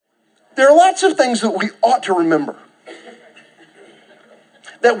There are lots of things that we ought to remember,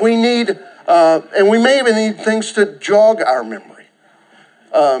 that we need, and we may even need things to jog our memory.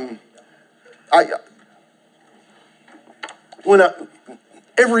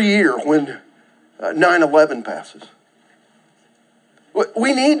 Every year when 9/11 passes,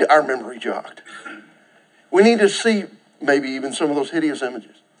 we need our memory jogged. We need to see maybe even some of those hideous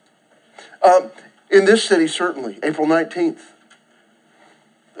images. In this city, certainly, April 19th,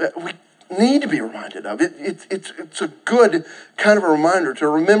 we need to be reminded of it. It's a good kind of a reminder to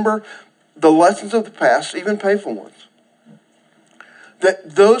remember the lessons of the past, even painful ones.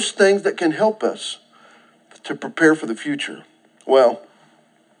 That those things that can help us to prepare for the future. Well,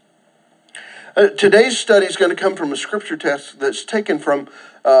 today's study is going to come from a scripture text that's taken from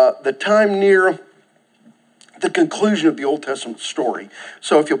the time near the conclusion of the Old Testament story.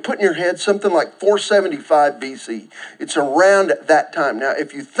 So if you'll put in your head something like 475 BC, it's around that time. Now,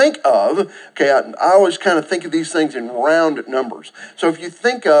 if you think of, I always kind of think of these things in round numbers. So if you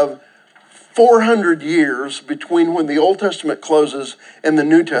think of 400 years between when the Old Testament closes and the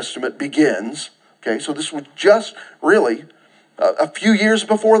New Testament begins, so this was just really a few years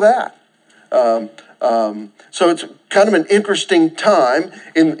before that. So it's kind of an interesting time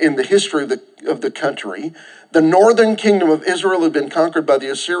in the history of the country. The northern kingdom of Israel had been conquered by the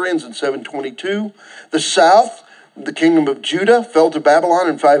Assyrians in 722. The south, the kingdom of Judah, fell to Babylon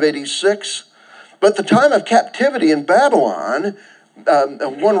in 586. But the time of captivity in Babylon,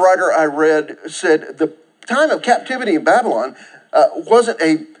 one writer I read said the time of captivity in Babylon wasn't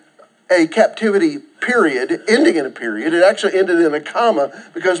a captivity period, ending in a period. It actually ended in a comma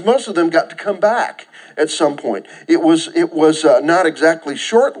because most of them got to come back at some point. It was not exactly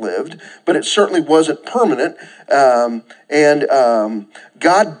short-lived, but it certainly wasn't permanent.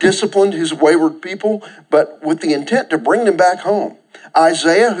 God disciplined his wayward people, but with the intent to bring them back home.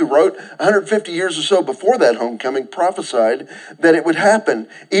 Isaiah, who wrote 150 years or so before that homecoming, prophesied that it would happen.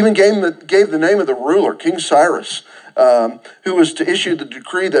 Even gave the name of the ruler, King Cyrus, who was to issue the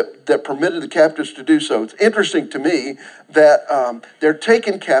decree that permitted the captives to do so. It's interesting to me that they're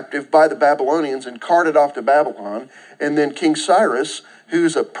taken captive by the Babylonians and carted off to Babylon, and then King Cyrus,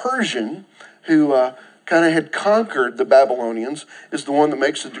 who's a Persian, who kind of had conquered the Babylonians, is the one that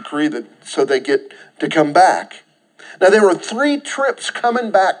makes the decree so they get to come back. Now, there were 3 trips coming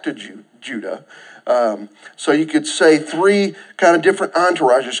back to Judah. So you could say 3 kind of different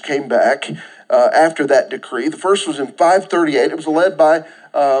entourages came back after that decree. The first was in 538. It was led by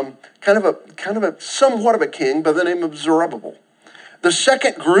kind of a somewhat of a king by the name of Zerubbabel. The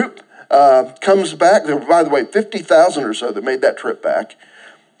second group comes back. There were, by the way, 50,000 or so that made that trip back.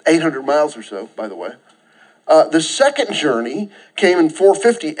 800 miles or so, by the way. The second journey came in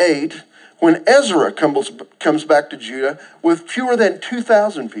 458 when Ezra comes back to Judah with fewer than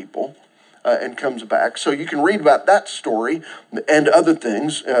 2,000 people and comes back. So you can read about that story and other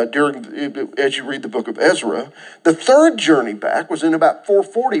things as you read the book of Ezra. The third journey back was in about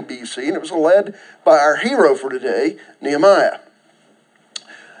 440 BC, and it was led by our hero for today, Nehemiah.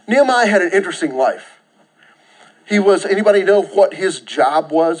 Nehemiah had an interesting life. Anybody know what his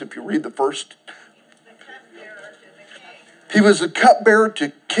job was if you read the first? He was the cupbearer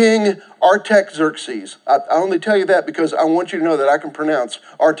to King Artaxerxes. I only tell you that because I want you to know that I can pronounce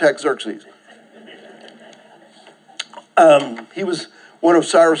Artaxerxes. He was one of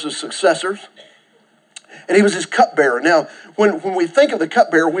Cyrus's successors, and he was his cupbearer. Now, when we think of the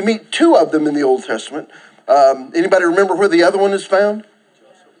cupbearer, we meet 2 of them in the Old Testament. Anybody remember where the other one is found?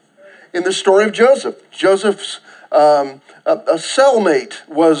 In the story of Joseph. Joseph's a cellmate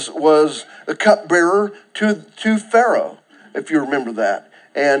was the cupbearer to Pharaoh, if you remember that.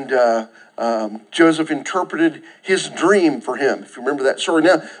 And Joseph interpreted his dream for him, if you remember that story.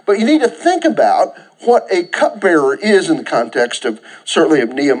 Now, but you need to think about what a cupbearer is in the context of, certainly of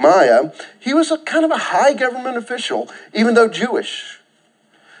Nehemiah. He was a kind of a high government official, even though Jewish.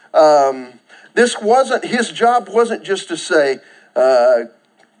 His job wasn't just to say,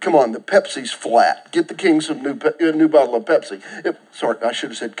 come on, the Pepsi's flat. Get the king some new bottle of Pepsi. Sorry, I should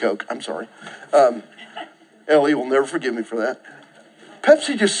have said Coke. I'm sorry. Ellie will never forgive me for that.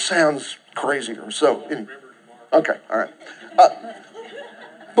 Pepsi just sounds crazier. So, anyway. Okay, all right.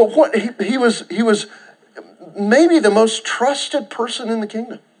 But what he was maybe the most trusted person in the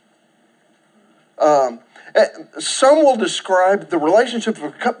kingdom. Some will describe the relationship of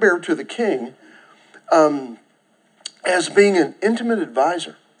a cupbearer to the king as being an intimate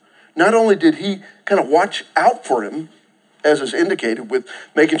advisor. Not only did he kind of watch out for him, as is indicated with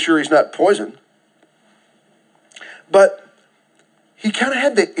making sure he's not poisoned, but he kind of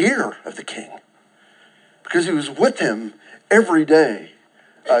had the ear of the king because he was with him every day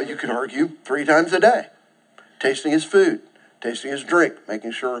You could argue 3 times a day, tasting his food, tasting his drink,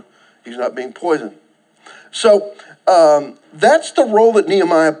 making sure he's not being poisoned. So that's the role that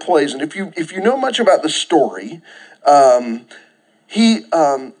Nehemiah plays. And if you know much about the story, he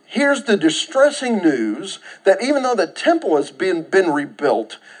hears the distressing news that even though the temple has been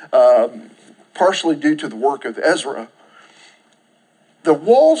rebuilt, partially due to the work of Ezra, the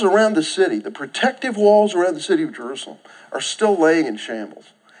walls around the city, the protective walls around the city of Jerusalem, are still laying in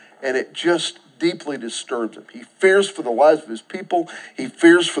shambles. And it just deeply disturbs him. He fears for the lives of his people. He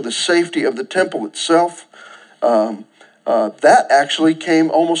fears for the safety of the temple itself. That actually came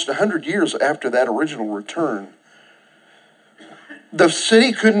almost 100 years after that original return. The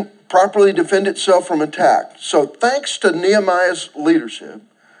city couldn't properly defend itself from attack. So thanks to Nehemiah's leadership,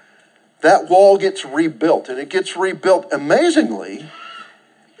 that wall gets rebuilt. And it gets rebuilt amazingly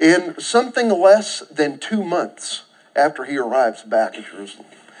in something less than 2 months after he arrives back in Jerusalem.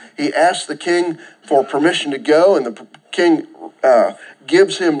 He asks the king for permission to go, and the king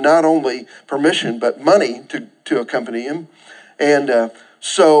gives him not only permission, but money to accompany him. And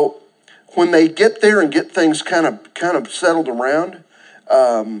so when they get there and get things kind of settled around,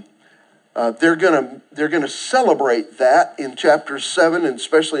 they're gonna celebrate that in chapter 7 and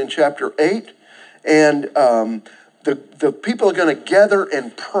especially in chapter 8. And the people are going to gather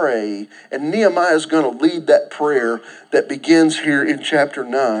and pray, and Nehemiah is going to lead that prayer that begins here in chapter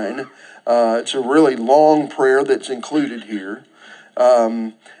 9. It's a really long prayer that's included here.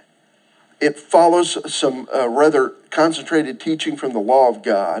 It follows some rather concentrated teaching from the law of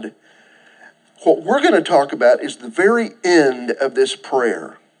God. What we're going to talk about is the very end of this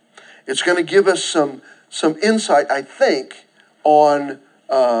prayer. It's going to give us some insight, I think, on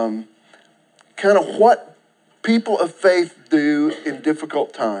kind of what people of faith do in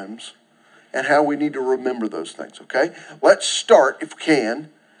difficult times and how we need to remember those things, okay? Let's start, if we can.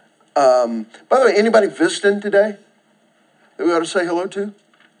 By the way, anybody visiting today that we ought to say hello to?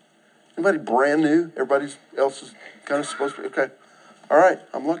 Anybody brand new? Everybody else is kind of supposed to be? Okay. All right,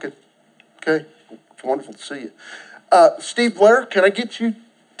 I'm looking. Okay, it's wonderful to see you. Steve Blair, can I get you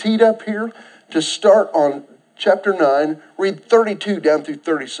teed up here to start on chapter 9, read 32 down through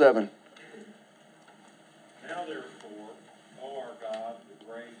 37. Now therefore, O our God, the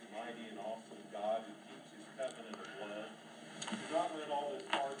great, mighty, and awesome God who keeps his covenant of blood, do not let all this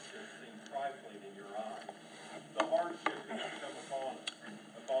hardship seem trifling in your eyes. The hardship that has come upon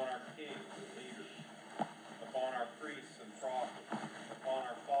our kings and leaders, upon our priests and prophets, upon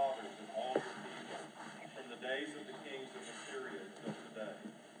our fathers and all your people, from the days of the kings of Assyria until today.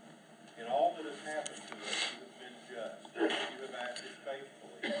 In all that has happened to us, you have been just. You have acted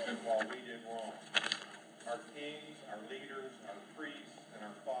faithfully while we did wrong. Our kings, our leaders, our priests, and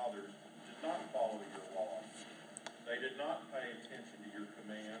our fathers did not follow your laws. They did not pay attention to your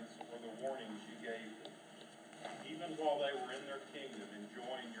commands or the warnings you gave them. Even while they were in their kingdom,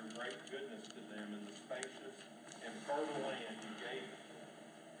 enjoying your great goodness to them in the spacious and fertile land you gave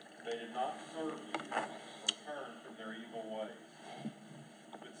them, they did not serve you or turn from their evil ways.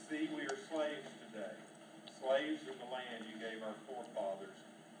 But see, we are slaves today, slaves in the land you gave our forefathers,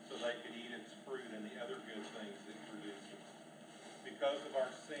 so they could eat its fruit and the other good things it produces. Because of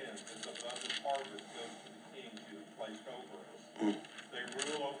our sins, its abundant harvest goes to the kings you have placed over us. They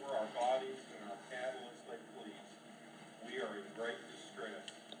rule over our bodies and our cattle as they please. We are in great distress.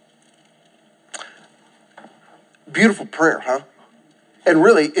 Beautiful prayer, huh? And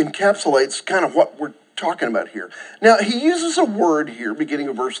really encapsulates kind of what we're talking about here. Now, he uses a word here, beginning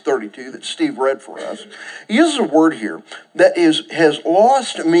of verse 32, that Steve read for us. He uses a word here that has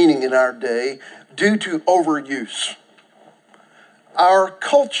lost meaning in our day due to overuse. Our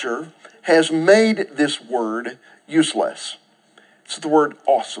culture has made this word useless. It's the word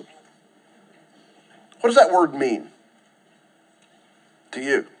awesome. What does that word mean to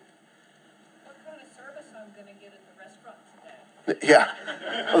you? What kind of service I'm going to get at the restaurant today? Yeah.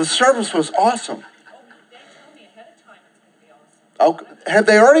 Well, the service was awesome. They told me ahead of time it's going to be awesome. Oh, have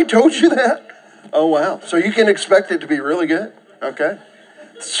they already told you that? Oh, wow. So you can expect it to be really good? Okay.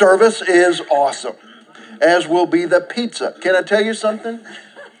 Service is awesome, as will be the pizza. Can I tell you something?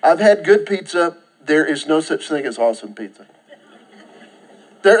 I've had good pizza. There is no such thing as awesome pizza.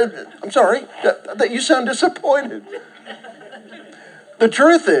 I'm sorry. You sound disappointed. The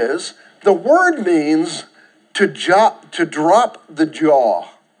truth is, the word means to drop the jaw.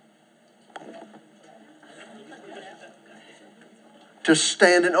 To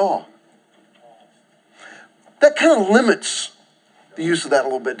stand in awe. That kind of limits the use of that a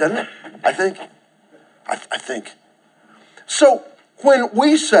little bit, doesn't it? I think. I think. So when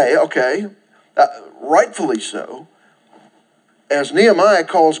we say, okay, rightfully so, as Nehemiah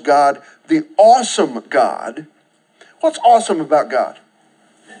calls God the awesome God. What's awesome about God?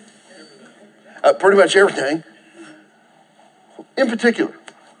 Pretty much everything. In particular.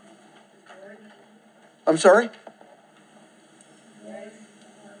 I'm sorry?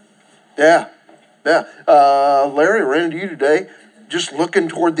 Yeah. Larry, I ran into you today, just looking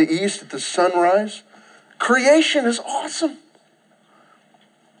toward the east at the sunrise. Creation is awesome.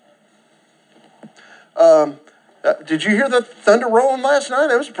 Did you hear the thunder rolling last night?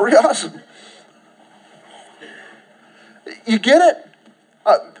 That was pretty awesome. You get it?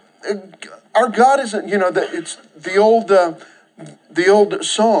 Our God isn't, it's the old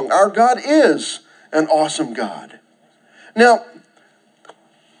song. Our God is an awesome God. Now,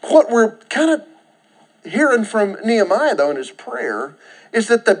 what we're kind of hearing from Nehemiah, though, in his prayer, is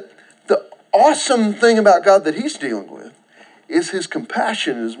that the awesome thing about God that he's dealing with is his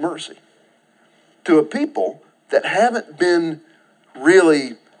compassion and his mercy to a people that haven't been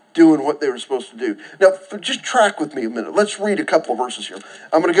really doing what they were supposed to do. Now, just track with me a minute. Let's read a couple of verses here.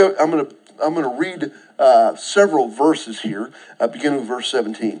 I'm going to read several verses here, beginning with verse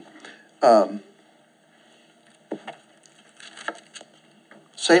 17.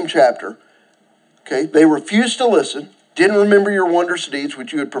 Same chapter. Okay, they refused to listen, didn't remember your wondrous deeds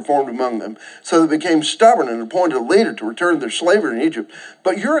which you had performed among them, so they became stubborn and appointed a leader to return to their slavery in Egypt.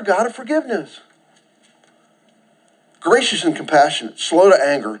 But you're a God of forgiveness, gracious and compassionate, slow to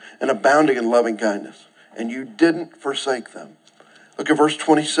anger, and abounding in loving kindness. And you didn't forsake them. Look at verse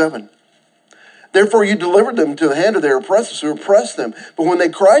 27. Therefore you delivered them to the hand of their oppressors who oppressed them. But when they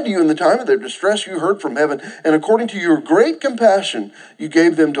cried to you in the time of their distress, you heard from heaven. And according to your great compassion, you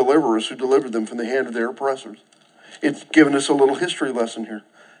gave them deliverers who delivered them from the hand of their oppressors. It's given us a little history lesson here.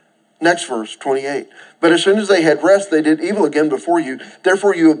 Next verse, 28. But as soon as they had rest, they did evil again before you.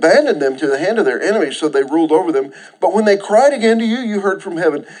 Therefore you abandoned them to the hand of their enemies, so they ruled over them. But when they cried again to you, you heard from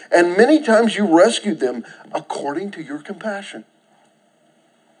heaven. And many times you rescued them according to your compassion.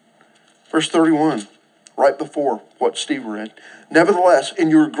 Verse 31, right before what Steve read. Nevertheless, in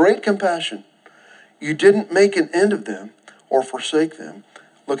your great compassion, you didn't make an end of them or forsake them.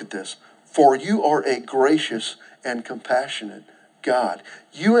 Look at this. For you are a gracious and compassionate God.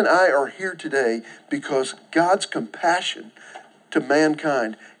 You and I are here today because God's compassion to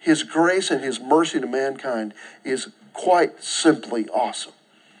mankind, his grace and his mercy to mankind is quite simply awesome.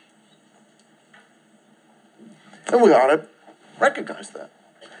 And we ought to recognize that.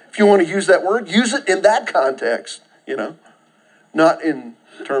 If you want to use that word, use it in that context, not in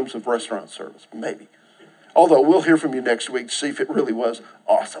terms of restaurant service, maybe. Although we'll hear from you next week to see if it really was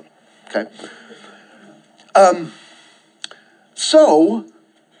awesome, okay? So,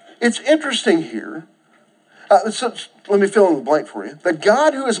 it's interesting here. So let me fill in the blank for you. The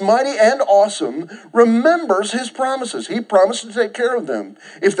God who is mighty and awesome remembers his promises. He promised to take care of them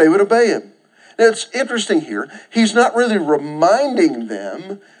if they would obey him. Now, it's interesting here. He's not really reminding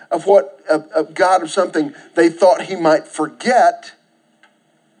them of God of something they thought he might forget,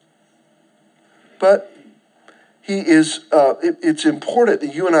 but he is. It's important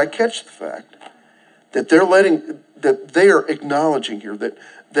that you and I catch the fact that they are acknowledging here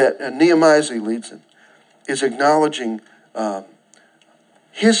that Nehemiah, as he leads them, is acknowledging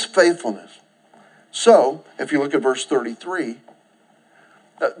his faithfulness. So, if you look at verse 33,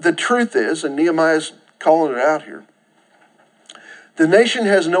 the truth is, and Nehemiah's calling it out here, the nation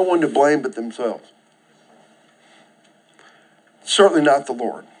has no one to blame but themselves. Certainly not the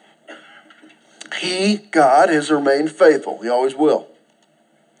Lord. He, God, has remained faithful. He always will.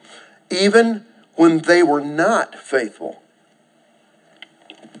 Even when they were not faithful,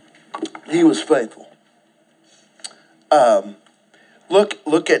 he was faithful.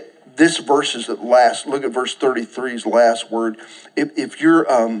 Look at this verse's last. Look at verse 33's last word. If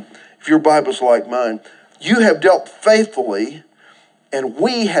your Bible's like mine, you have dealt faithfully, and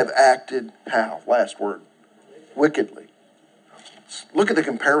we have acted how? Last word. Wickedly. Look at the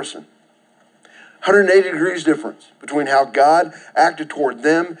comparison. 180 degrees difference between how God acted toward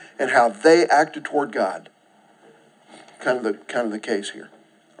them and how they acted toward God. Kind of the case here.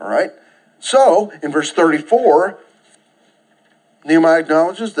 All right? So, in verse 34, Nehemiah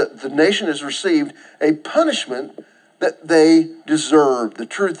acknowledges that the nation has received a punishment that they deserve. The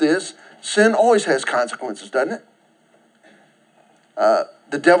truth is, sin always has consequences, doesn't it?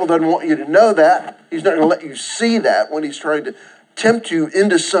 The devil doesn't want you to know that. He's not going to let you see that when he's trying to tempt you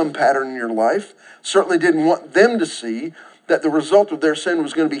into some pattern in your life. Certainly didn't want them to see that the result of their sin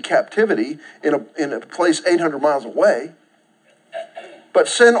was going to be captivity in a place 800 miles away. But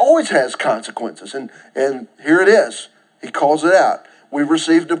sin always has consequences, and here it is. He calls it out. We've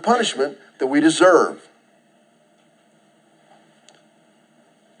received a punishment that we deserve.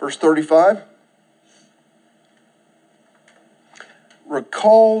 Verse 35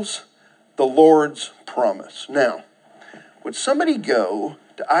 recalls the Lord's promise. Now, would somebody go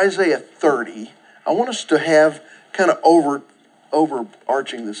to Isaiah 30? I want us to have kind of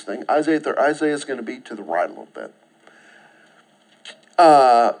overarching this thing. Isaiah is going to be to the right a little bit.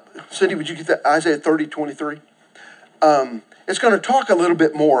 Cindy, would you get that? Isaiah 30:23. It's going to talk a little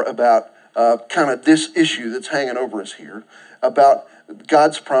bit more about kind of this issue that's hanging over us here, about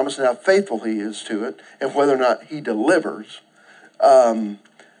God's promise and how faithful he is to it, and whether or not he delivers. What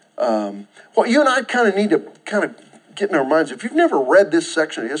you and I kind of need to kind of get in our minds, if you've never read this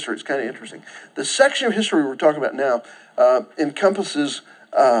section of history, it's kind of interesting. The section of history we're talking about now encompasses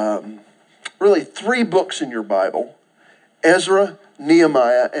really 3 books in your Bible: Ezra,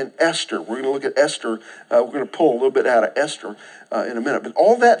 Nehemiah, and Esther. We're going to look at Esther. We're going to pull a little bit out of Esther in a minute. But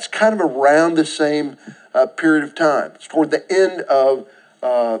all that's kind of around the same period of time. It's toward the end of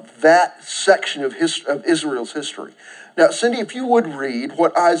that section of Israel's history. Now, Cindy, if you would read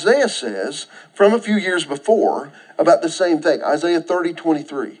what Isaiah says from a few years before about the same thing. Isaiah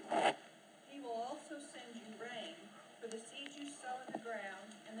 30:23. He will also send you rain for the seed you sow in the ground,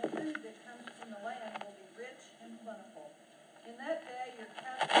 and the food that comes from the land will be rich and plentiful. In that day your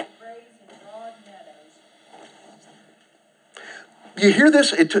cattle will graze in broad meadows. You hear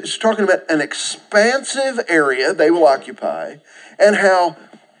this? It's talking about an expansive area they will occupy, and how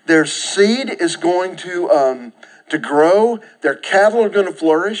their seed is going to grow, their cattle are going to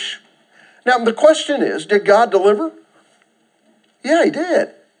flourish. Now, the question is, did God deliver? Yeah, he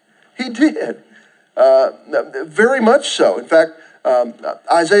did. He did. Very much so. In fact,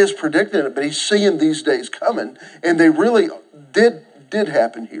 Isaiah's predicting it, but he's seeing these days coming, and they really did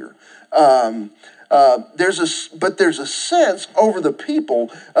happen here. There's a sense over the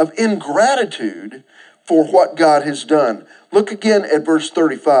people of ingratitude for what God has done. Look again at verse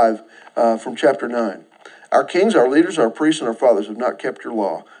 35 from chapter 9. Our kings, our leaders, our priests, and our fathers have not kept your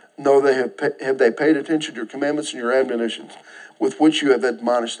law. No, have they paid attention to your commandments and your admonitions with which you have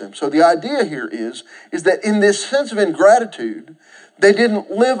admonished them. So the idea here is that in this sense of ingratitude, they didn't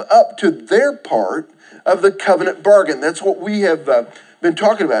live up to their part of the covenant bargain. That's what we have been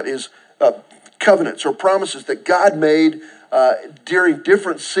talking about, is covenants or promises that God made during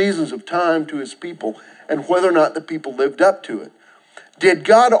different seasons of time to his people, and whether or not the people lived up to it. Did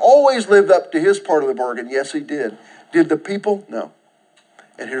God always live up to his part of the bargain? Yes, he did. Did the people? No.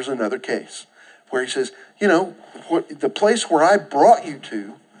 And here's another case where he says, the place where I brought you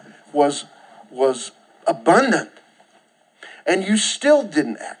to was abundant, and you still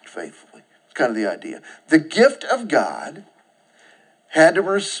didn't act faithfully. It's kind of the idea. The gift of God had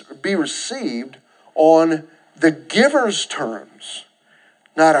to be received on the giver's terms,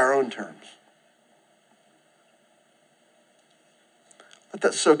 not our own terms. Let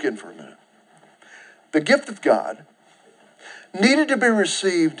that soak in for a minute. The gift of God needed to be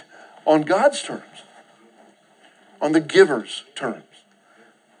received on God's terms, on the giver's terms,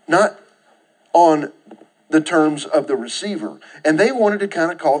 not on the terms of the receiver. And they wanted to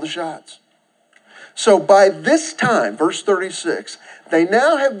kind of call the shots. So by this time, verse 36, they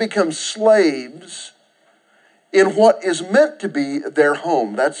now have become slaves in what is meant to be their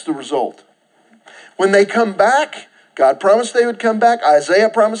home. That's the result. When they come back, God promised they would come back. Isaiah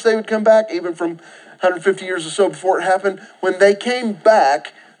promised they would come back, even from 150 years or so before it happened. When they came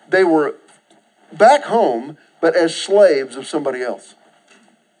back, they were back home, but as slaves of somebody else.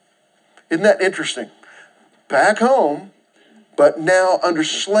 Isn't that interesting? Back home, but now under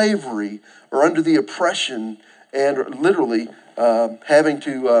slavery or under the oppression, and literally having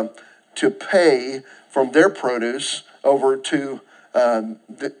to pay from their produce over to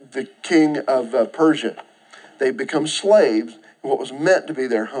the king of Persia. They become slaves in what was meant to be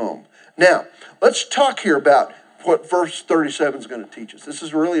their home. Now, let's talk here about what verse 37 is going to teach us. This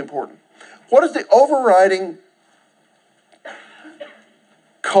is really important. What is the overriding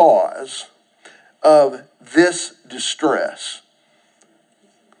cause of this distress?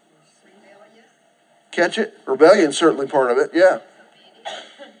 Catch it? Rebellion is certainly part of it, yeah.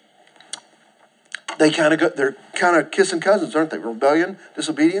 They're kind of kissing cousins, aren't they? Rebellion,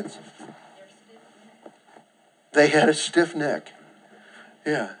 disobedience. They had a stiff neck.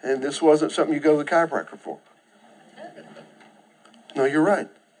 Yeah, and this wasn't something you go to the chiropractor for. No, you're right.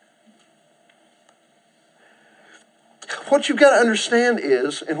 What you've got to understand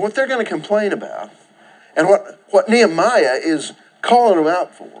is, and what they're going to complain about, and what Nehemiah is calling them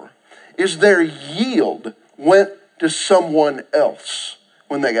out for, is their yield went to someone else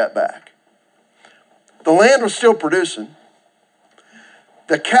when they got back. The land was still producing.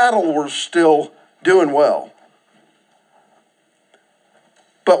 The cattle were still doing well.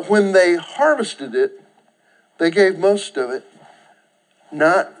 But when they harvested it, they gave most of it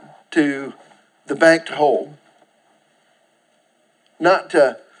not to the bank to hold, not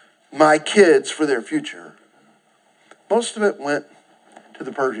to my kids for their future. Most of it went to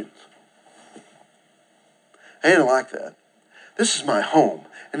the Persians. They didn't like that. This is my home,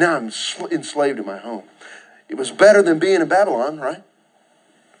 and now I'm enslaved in my home. It was better than being in Babylon, right?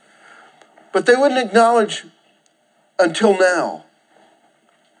 But they wouldn't acknowledge until now.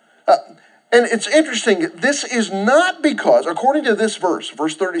 And it's interesting, this is not because, according to this verse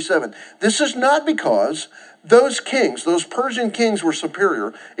 37, this is not because those kings, those Persian kings were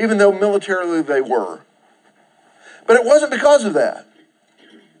superior, even though militarily they were. But it wasn't because of that.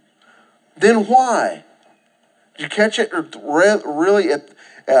 Then why? Did you catch it really at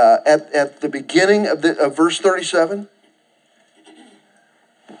the beginning of verse 37?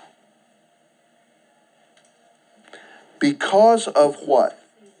 Because of what?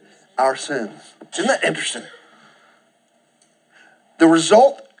 Our sins. Isn't that interesting? The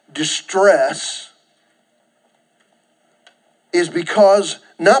result, distress, is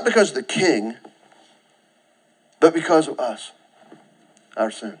not because of the king, but because of us,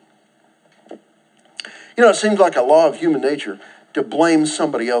 our sin. You know, it seems like a law of human nature to blame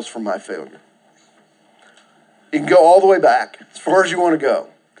somebody else for my failure. You can go all the way back, as far as you want to go.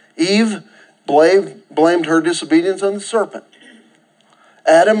 Eve blamed her disobedience on the serpent.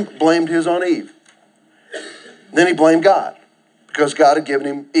 Adam blamed his on Eve. Then he blamed God because God had given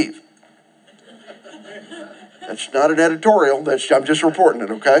him Eve. That's not an editorial. I'm just reporting it,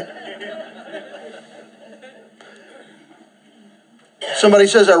 okay? Somebody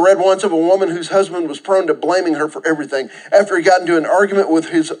says, I read once of a woman whose husband was prone to blaming her for everything. After he got into an argument with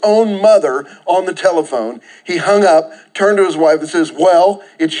his own mother on the telephone, he hung up, turned to his wife and says, well,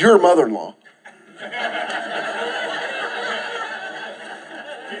 it's your mother-in-law.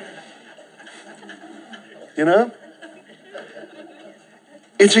 You know?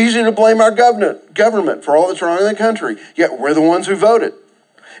 It's easy to blame our government for all that's wrong in the country, yet we're the ones who voted.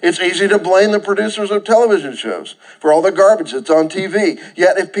 It's easy to blame the producers of television shows for all the garbage that's on TV,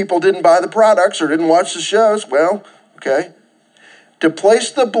 yet if people didn't buy the products or didn't watch the shows, well, okay. To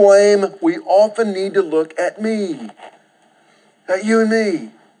place the blame, we often need to look at me, at you and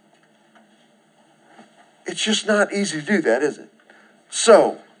me. It's just not easy to do that, is it?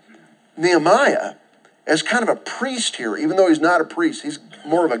 So, Nehemiah, as kind of a priest here, even though he's not a priest, he's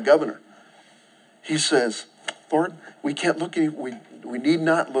more of a governor. He says, Lord, we can't look we need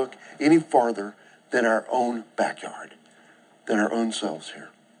not look any farther than our own backyard, than our own selves here.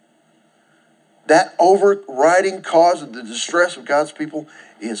 That overriding cause of the distress of God's people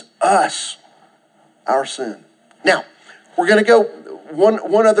is us, our sin. Now, we're going to go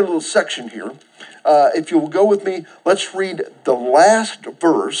one other little section here. If you will go with me, let's read the last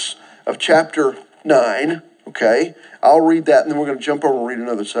verse of chapter 9, okay? I'll read that, and then we're going to jump over and read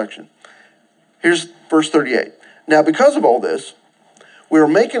another section. Here's verse 38. Now, because of all this, we are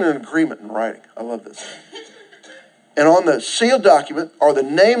making an agreement in writing. I love this. And on the sealed document are the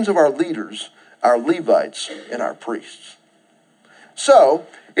names of our leaders, our Levites, and our priests. So,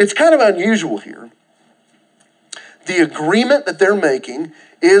 it's kind of unusual here. The agreement that they're making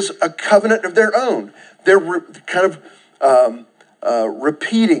is a covenant of their own. They're kind of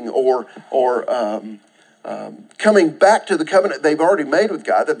repeating or coming back to the covenant they've already made with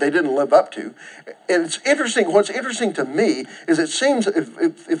God that they didn't live up to. And it's interesting, what's interesting to me is it seems,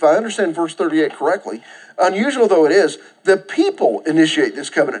 if I understand verse 38 correctly, unusual though it is, the people initiate this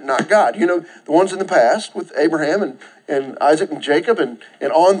covenant, not God. You know, the ones in the past with Abraham and Isaac and Jacob and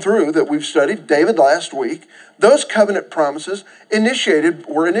on through that we've studied, David last week, those covenant promises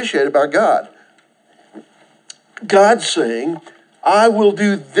were initiated by God. God saying, I will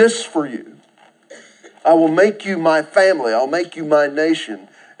do this for you. I will make you my family. I'll make you my nation.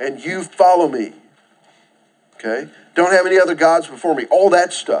 And you follow me. Okay? Don't have any other gods before me. All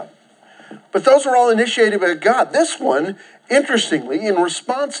that stuff. But those are all initiated by God. This one, interestingly, in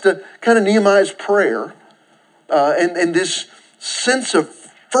response to kind of Nehemiah's prayer and this sense of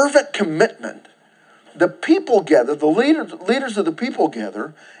fervent commitment, the people gather, the leaders of the people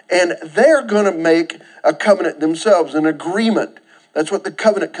gather, and they're going to make a covenant themselves, an agreement. That's what the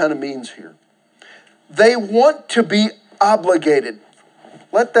covenant kind of means here. They want to be obligated.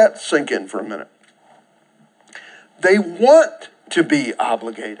 Let that sink in for a minute. They want to be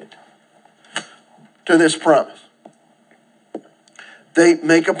obligated to this promise. They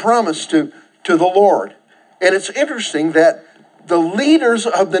make a promise to the Lord. And it's interesting that the leaders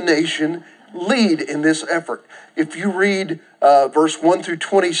of the nation lead in this effort. If you read verse 1 through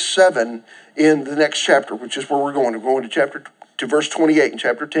 27 in the next chapter, which is where we're going to chapter to verse 28 in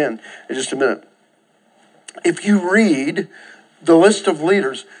chapter 10 in just a minute. If you read the list of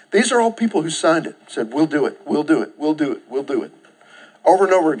leaders, these are all people who signed it, said, we'll do it, we'll do it, we'll do it, we'll do it. Over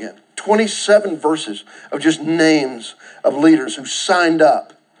and over again. 27 verses of just names of leaders who signed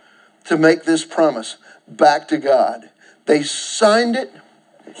up to make this promise back to God. They signed it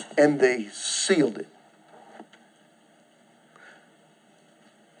and they sealed it.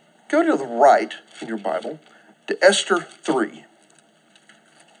 Go to the right in your Bible to Esther 3.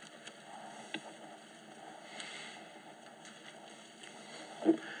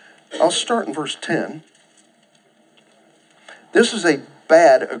 I'll start in verse 10. This is a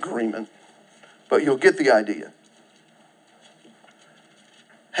bad agreement, but you'll get the idea.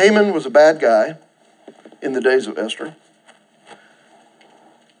 Haman was a bad guy in the days of Esther.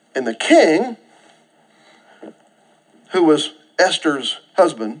 And the king, who was Esther's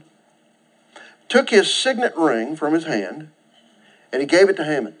husband, took his signet ring from his hand and he gave it to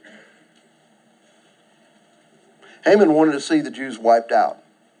Haman. Haman wanted to see the Jews wiped out.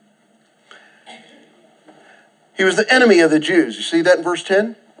 He was the enemy of the Jews. You see that in verse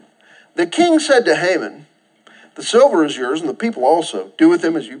 10? The king said to Haman, the silver is yours and the people also. Do with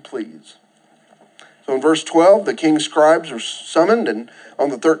them as you please. So in verse 12, the king's scribes were summoned, and on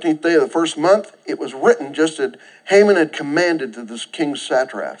the 13th day of the first month, it was written just as Haman had commanded to the king's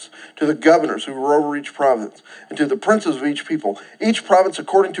satraps, to the governors who were over each province, and to the princes of each people, each province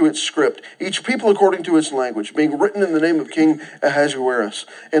according to its script, each people according to its language, being written in the name of King Ahasuerus,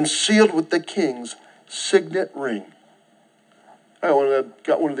 and sealed with the king's signet ring. I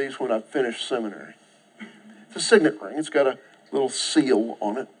got one of these when I finished seminary. It's a signet ring. It's got a little seal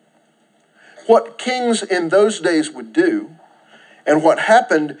on it. What kings in those days would do, and what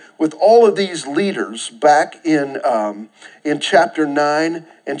happened with all of these leaders back in chapter 9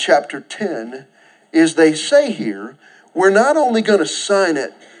 and chapter 10, is they say here, we're not only going to sign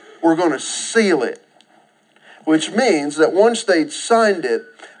it, we're going to seal it. Which means that once they'd signed it,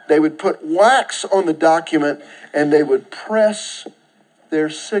 they would put wax on the document and they would press their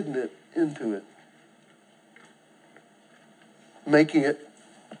signet into it, making it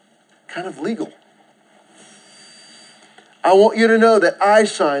kind of legal. I want you to know that I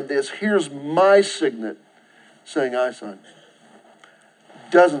signed this. Here's my signet saying I signed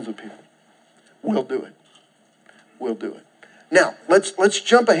it. Dozens of people will do it. Will do it. Now, let's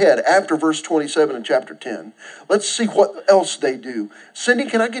jump ahead after verse 27 in chapter 10. Let's see what else they do. Cindy,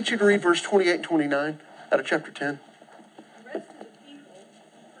 can I get you to read verse 28 and 29 out of chapter 10? The rest of the people,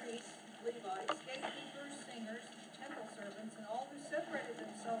 priests, Levites, gatekeepers, singers, temple servants, and all who separated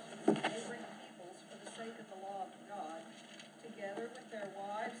themselves from the neighboring peoples for the sake of the law of God, together with their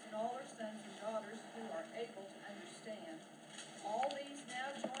wives and all their sons and daughters who are able to understand, all these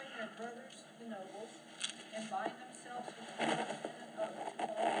now join their brothers, the nobles, and bind themselves with a covenant and oath to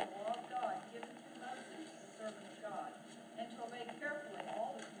follow the law of God given to Moses, the servant of God, and to obey carefully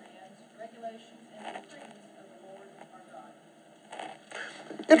all the commands, regulations, and decrees of the Lord our God.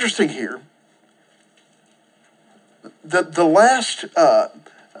 Interesting here. The last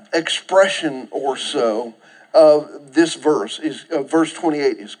expression or so of this verse is verse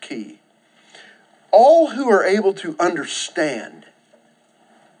 28 is key. All who are able to understand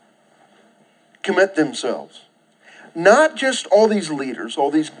commit themselves. Not just all these leaders,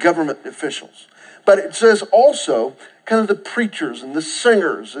 all these government officials, but it says also kind of the preachers and the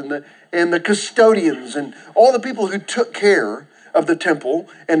singers and the custodians and all the people who took care of the temple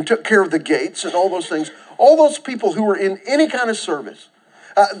and took care of the gates and all those things. All those people who were in any kind of service.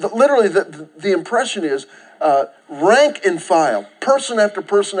 Literally, the impression is rank and file, person after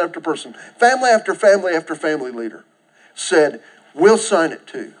person after person, family after family after family leader said, we'll sign it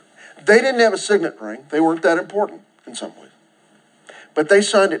too. They didn't have a signet ring. They weren't that important in some ways. But they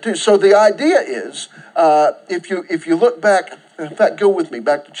signed it too. So the idea is, if you look back, in fact, go with me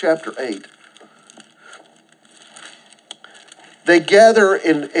back to chapter 8. They gather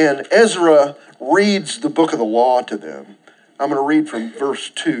and Ezra reads the book of the law to them. I'm going to read from verse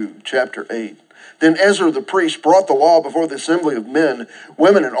 2, chapter 8. Then Ezra the priest brought the law before the assembly of men,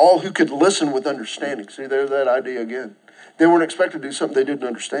 women, and all who could listen with understanding. See, there's that idea again. They weren't expected to do something they didn't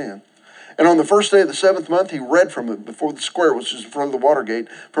understand. And on the first day of the 7th month, he read from it before the square, which is in front of the water gate,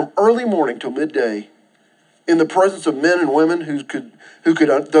 from early morning till midday, in the presence of men and women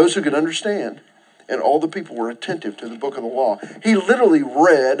those who could understand. And all the people were attentive to the book of the law. He literally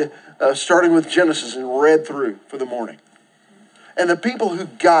read, starting with Genesis, and read through for the morning. And the people who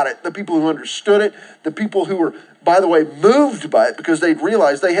got it, the people who understood it, the people who were, by the way, moved by it because they'd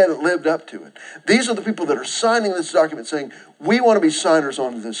realized they hadn't lived up to it. These are the people that are signing this document saying, we want to be signers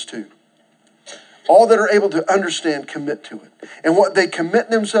on this too. All that are able to understand commit to it. And what they commit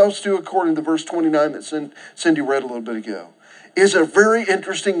themselves to, according to verse 29 that Cindy read a little bit ago, is a very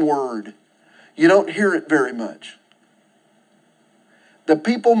interesting word. You don't hear it very much. The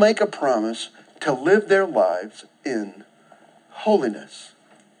people make a promise to live their lives in holiness.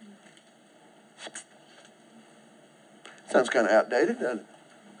 Sounds kind of outdated, doesn't it?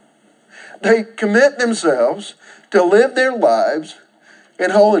 They commit themselves to live their lives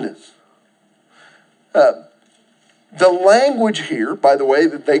in holiness. The language here, by the way,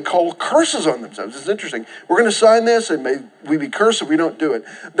 that they call curses on themselves. It's interesting. We're going to sign this, and may we be cursed if we don't do it.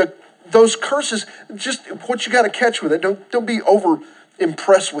 Those curses, just what you got to catch with it. Don't be over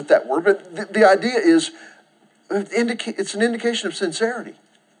impressed with that word. But the idea is, it's an indication of sincerity.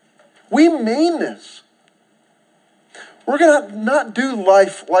 We mean this. We're going to not do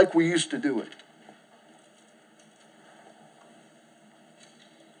life like we used to do it.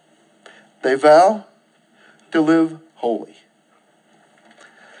 They vow to live holy.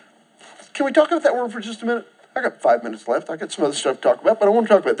 Can we talk about that word for just a minute? I got 5 minutes left. I got some other stuff to talk about, but I want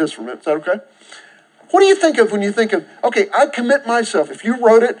to talk about this for a minute. Is that okay? What do you think of when you think of, okay, I commit myself. If you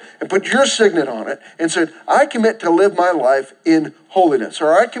wrote it and put your signet on it and said, I commit to live my life in holiness,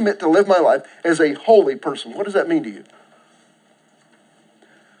 or I commit to live my life as a holy person, what does that mean to you?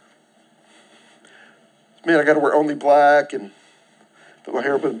 Man, I got to wear only black and put my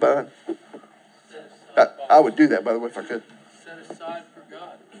hair up in a bun. I would do that, by the way, if I could. Set aside for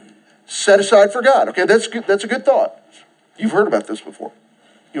God. Set aside for God. Okay, that's good. That's a good thought. You've heard about this before.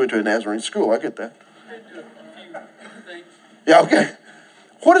 You went to a Nazarene school. I get that. I did do a few things. Yeah, okay.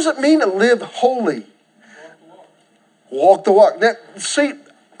 What does it mean to live holy? Walk the walk. Walk the walk. Now, see,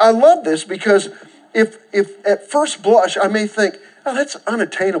 I love this because if at first blush I may think, oh, that's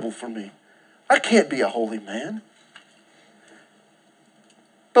unattainable for me. I can't be a holy man.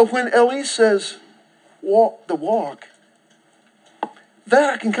 But when Elise says, walk the walk,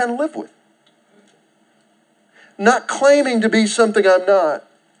 that I can kind of live with. Not claiming to be something I'm not,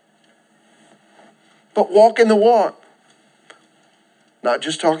 but walking the walk. Not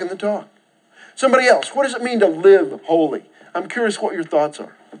just talking the talk. Somebody else, what does it mean to live holy? I'm curious what your thoughts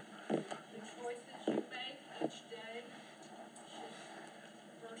are. The choices you make each day should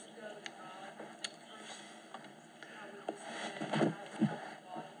first go to God. First, how we display God,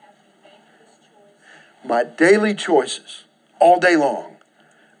 have we made this choice? My daily choices, all day long,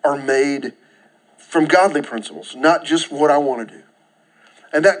 are made from godly principles, not just what I want to do.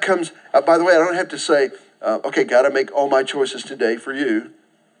 And that comes, by the way, I don't have to say, okay, God, I make all my choices today for you.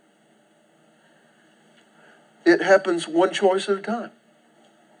 It happens one choice at a time.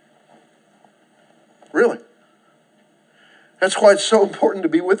 Really. That's why it's so important to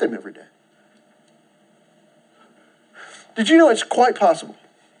be with Him every day. Did you know it's quite possible?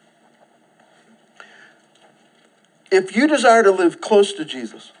 If you desire to live close to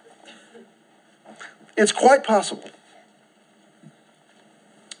Jesus, it's quite possible,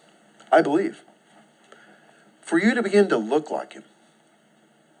 I believe, for you to begin to look like Him,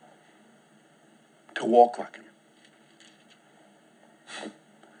 to walk like Him,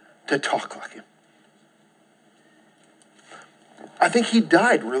 to talk like Him. I think He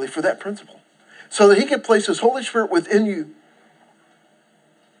died really for that principle, so that He could place His Holy Spirit within you.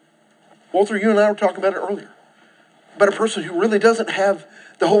 Walter, you and I were talking about it earlier, about a person who really doesn't have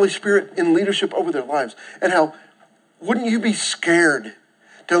the Holy Spirit in leadership over their lives, and how wouldn't you be scared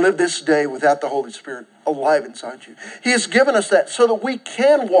to live this day without the Holy Spirit alive inside you? He has given us that so that we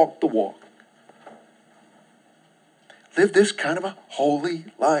can walk the walk. Live this kind of a holy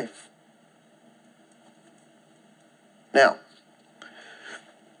life. Now,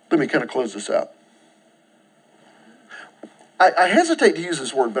 let me kind of close this out. I hesitate to use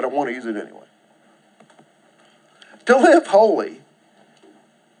this word, but I want to use it anyway. To live holy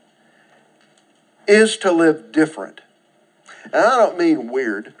is to live different. And I don't mean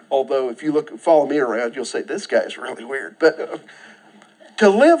weird, although if you follow me around, you'll say, this guy is really weird. But to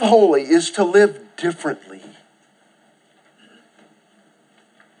live holy is to live differently.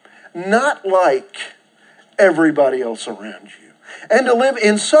 Not like everybody else around you. And to live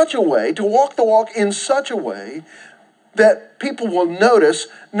in such a way, to walk the walk in such a way that people will notice,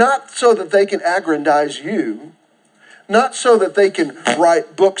 not so that they can aggrandize you, not so that they can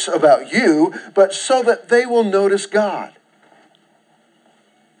write books about you, but so that they will notice God.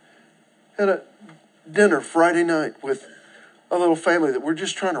 Had a dinner Friday night with a little family that we're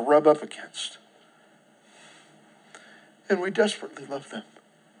just trying to rub up against. And we desperately love them.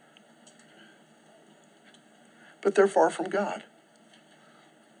 But they're far from God.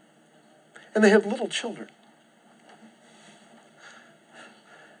 And they have little children.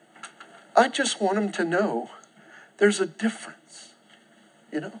 I just want them to know there's a difference.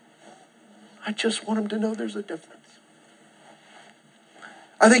 You know? I just want them to know there's a difference.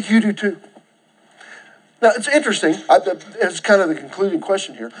 I think you do too. Now, it's interesting, as kind of the concluding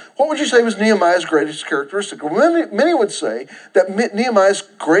question here. What would you say was Nehemiah's greatest characteristic? Well, many would say that Nehemiah's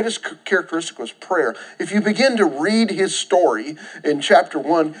greatest characteristic was prayer. If you begin to read his story in chapter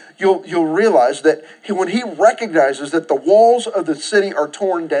 1, you'll realize that when he recognizes that the walls of the city are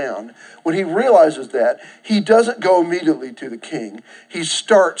torn down, when he realizes that, he doesn't go immediately to the king. He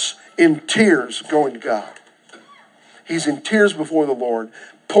starts in tears going to God. He's in tears before the Lord,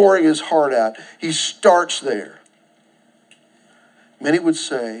 pouring his heart out. He starts there. Many would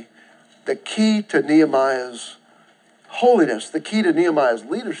say the key to Nehemiah's holiness, the key to Nehemiah's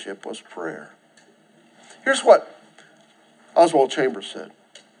leadership was prayer. Here's what Oswald Chambers said.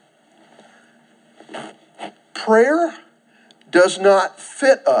 Prayer does not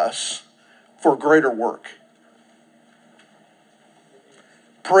fit us for greater work.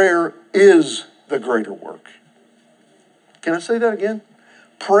 Prayer is the greater work. Can I say that again?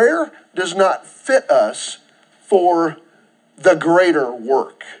 Prayer does not fit us for the greater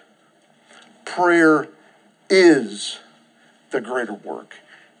work. Prayer is the greater work.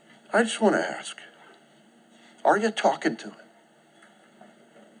 I just want to ask, are you talking to him?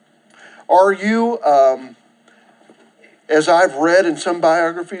 Are you, as I've read in some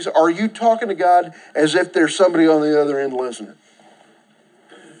biographies, are you talking to God as if there's somebody on the other end listening?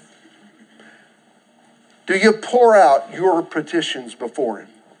 Do you pour out your petitions before him?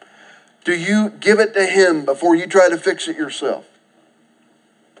 Do you give it to him before you try to fix it yourself?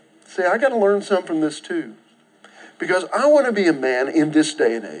 See, I got to learn some from this too. Because I want to be a man in this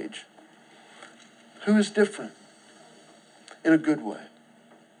day and age who is different in a good way.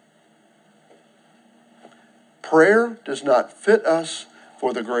 Prayer does not fit us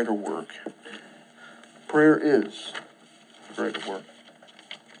for the greater work. Prayer is the greater work.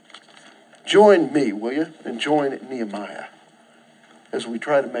 Join me, will you? And join Nehemiah as we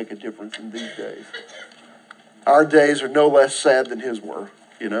try to make a difference in these days. Our days are no less sad than his were,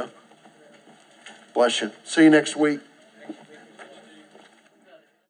 you know. Bless you. See you next week.